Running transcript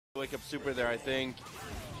Wake up super there, I think.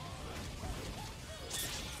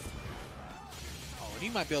 Oh, and he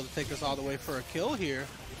might be able to take this all the way for a kill here.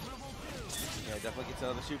 Yeah, definitely gets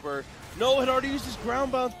another super. No, had already used his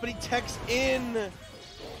ground bounce, but he techs in.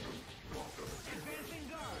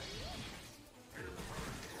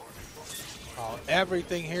 Oh,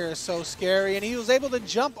 everything here is so scary, and he was able to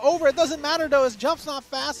jump over. It doesn't matter, though. His jump's not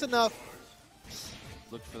fast enough.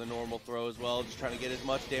 Looked for the normal throw as well, just trying to get as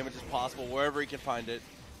much damage as possible wherever he can find it.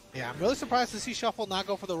 Yeah, I'm really surprised to see Shuffle not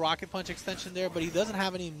go for the Rocket Punch extension there, but he doesn't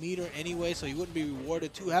have any meter anyway, so he wouldn't be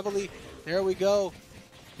rewarded too heavily. There we go.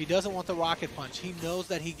 He doesn't want the Rocket Punch. He knows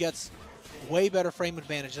that he gets way better frame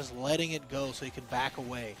advantage just letting it go so he can back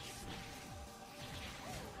away.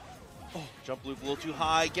 Oh, jump loop a little too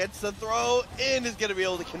high, gets the throw in, is going to be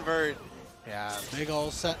able to convert. Yeah, big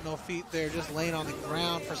old Sentinel feet there just laying on the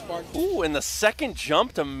ground for Spartan. Ooh, and the second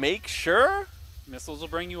jump to make sure. Missiles will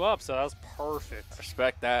bring you up, so that was perfect.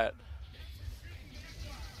 Respect that.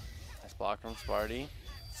 Nice block from Sparty.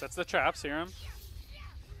 Sets the trap, Serum.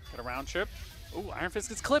 Get a round trip. Ooh, Iron Fist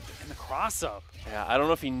gets clipped in the cross up. Yeah, I don't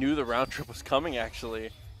know if he knew the round trip was coming, actually.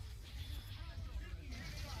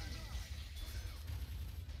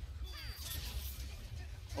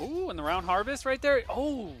 Ooh, and the round harvest right there.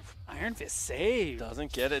 Oh, Iron Fist saved.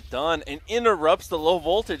 Doesn't get it done and interrupts the low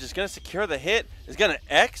voltage. Is going to secure the hit. Is going to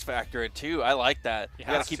X factor it too. I like that. You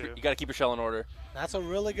got to keep your shell in order. That's a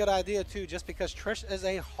really good idea too, just because Trish is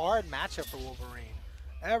a hard matchup for Wolverine.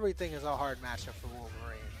 Everything is a hard matchup for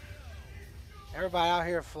Wolverine. Everybody out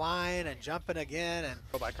here flying and jumping again, and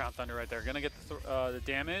Go by Crown Thunder right there. Gonna get the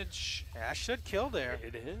damage. yeah, that should kill there.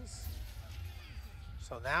 It is.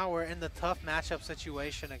 So now we're in the tough matchup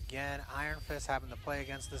situation again. Iron Fist having to play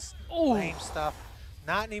against this Ooh. lame stuff.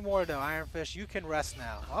 Not anymore though, Iron Fist. You can rest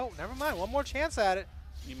now. Oh, never mind. One more chance at it.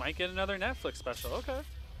 You might get another Netflix special. Okay.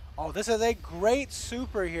 Oh, this is a great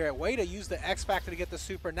super here. Way to use the X Factor to get the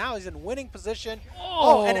super. Now he's in winning position.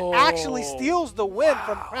 Oh, and it actually steals the win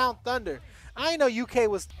from Crown Thunder. I know UK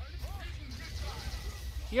was...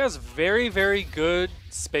 He has very, very good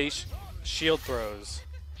space shield throws.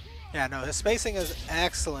 Yeah, no, his spacing is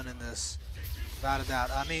excellent in this, without a doubt.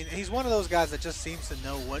 I mean, he's one of those guys that just seems to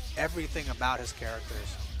know everything about his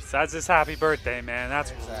characters. Besides his happy birthday, man.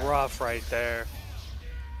 That's Exactly. rough right there.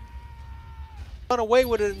 Run away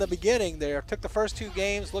with it in the beginning there. Took the first 2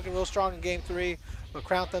 games, looking real strong in game 3, but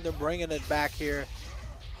Crown Thunder bringing it back here.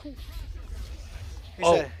 He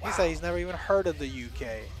said he's never even heard of the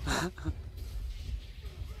UK.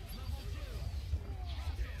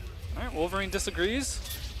 All right, Wolverine disagrees.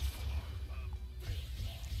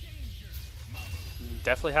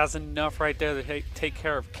 Definitely has enough right there to take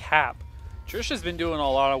care of Cap. Trish has been doing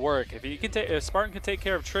a lot of work. If Spartan can take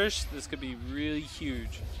care of Trish, this could be really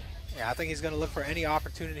huge. Yeah, I think he's going to look for any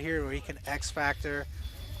opportunity here where he can X Factor,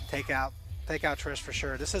 take out Trish for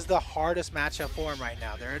sure. This is the hardest matchup for him right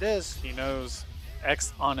now. There it is. He knows.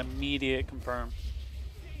 X on immediate confirm.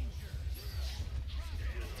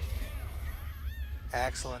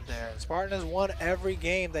 Excellent there. Spartan has won every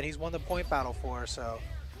game that he's won the point battle for, so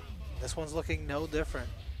this one's looking no different.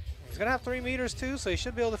 He's going to have 3 meters too, so he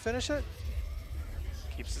should be able to finish it.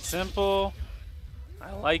 Keeps it simple.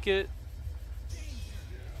 I like it.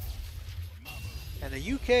 And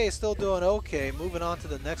the UK is still doing okay, moving on to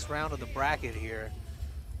the next round of the bracket here.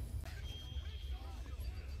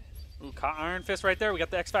 Ooh, caught Iron Fist right there. We got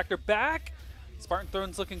the X Factor back. Spartan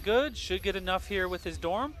Throne's looking good. Should get enough here with his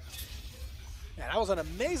Dorm. Yeah, that was an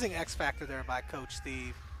amazing X Factor there by Coach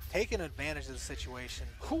Steve, taking advantage of the situation.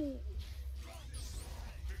 Ooh.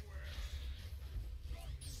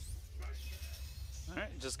 All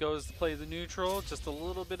right, just goes to play the neutral. Just a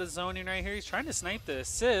little bit of zoning right here. He's trying to snipe the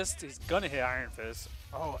assist. He's going to hit Iron Fist.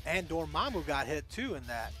 Oh, and Dormammu got hit too in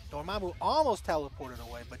that. Dormammu almost teleported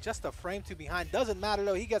away, but just a frame 2 behind. Doesn't matter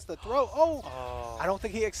though, he gets the throw. Oh, I don't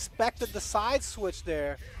think he expected the side switch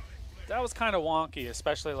there. That was kind of wonky,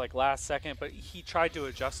 especially like last second, but he tried to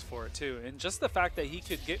adjust for it too. And just the fact that he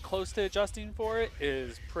could get close to adjusting for it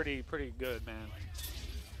is pretty good, man.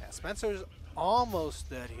 Yeah, Spencer's almost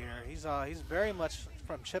dead here. He's very much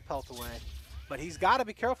from chip health away, but he's got to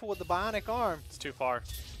be careful with the bionic arm. It's too far.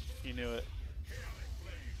 He knew it.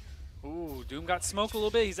 Ooh, Doom got smoked a little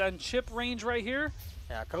bit. He's in chip range right here.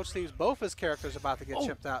 Yeah, Coach Steve's both his characters about to get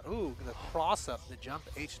chipped out. Ooh, the cross up, the jump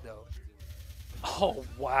H though. Oh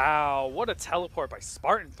wow, what a teleport by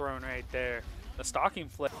Spartan Throne right there. The stalking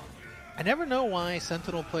flip. I never know why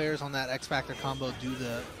Sentinel players on that X Factor combo do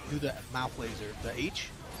the mouth laser, the H.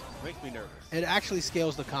 Makes me nervous. It actually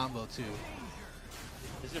scales the combo too.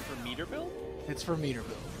 Is it for meter build? It's for meter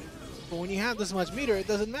build. But when you have this much meter, it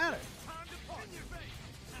doesn't matter.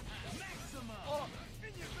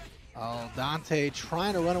 Oh, Dante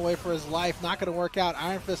trying to run away for his life. Not going to work out.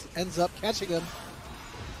 Iron Fist ends up catching him.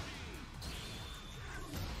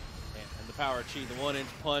 And the power chi, the 1-inch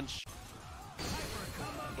punch.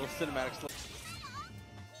 Little cinematic slow.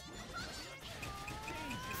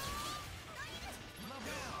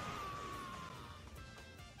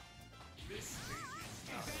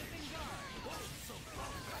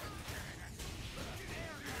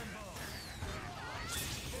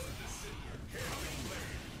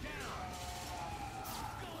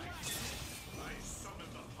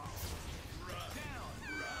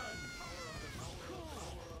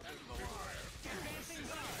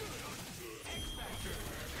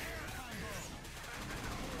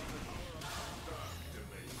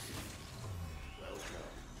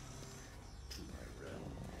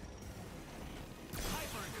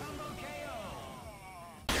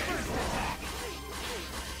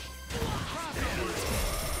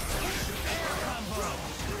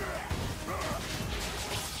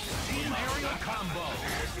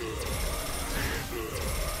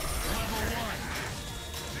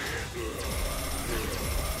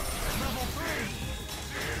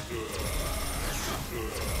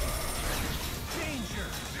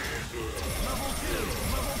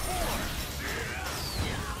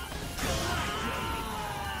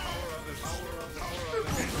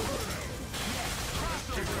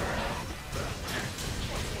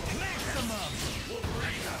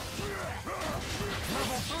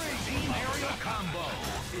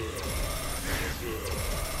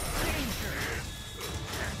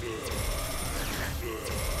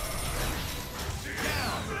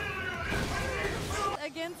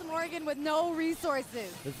 Against Morgan with no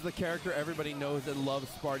resources. This is the character everybody knows and loves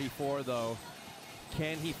Sparty for, though.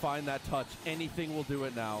 Can he find that touch? Anything will do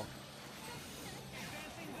it now.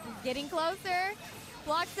 He's getting closer.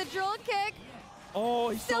 Blocks the drill kick. Oh,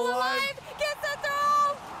 he's still alive. Gets the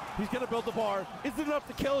throw. He's going to build the bar. Is it enough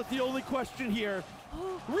to kill? It's the only question here.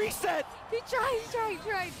 Reset. He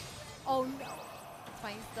tried. Oh, no. It's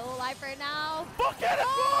fine. He's still alive right now. Look at it.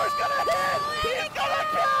 Bar's going to hit. He's going to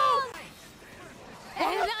kill.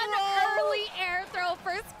 And an early air throw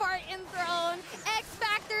for Spartan Throne. X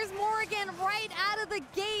Factor's Morgan right out of the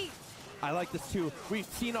gate. I like this too. We've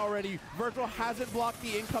seen already, Virgil hasn't blocked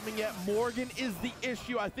the incoming yet. Morgan is the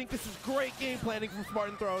issue. I think this is great game planning from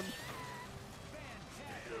Spartan Throne.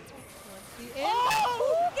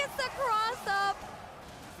 Oh! Who gets the cross up?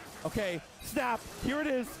 Okay, snap. Here it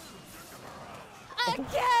is.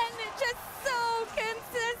 Again, just so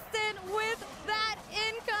consistent with that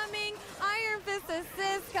incoming Iron Fist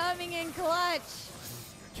assist coming in clutch.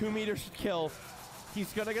 2 meters should kill.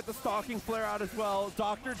 He's gonna get the stalking flare out as well.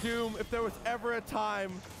 Dr. Doom, if there was ever a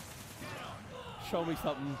time, show me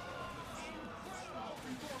something.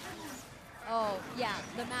 Oh, yeah,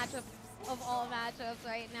 the matchup of all matchups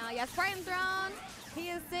right now. Yeah, Spartan Throne, he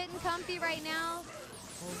is sitting comfy right now.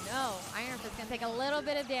 Oh no, Iron Fist gonna take a little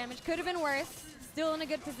bit of damage. Could have been worse. Still in a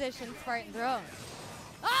good position, Spartan Throne.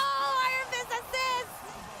 Oh, Iron Fist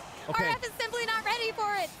assist! Okay. RF is simply not ready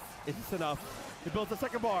for it. It's enough. He built the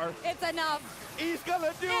second bar. It's enough. He's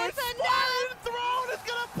gonna do it. It's enough. Spartan Throne is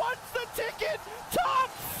gonna punch the ticket. Top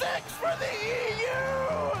 6 for the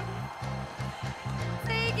EU.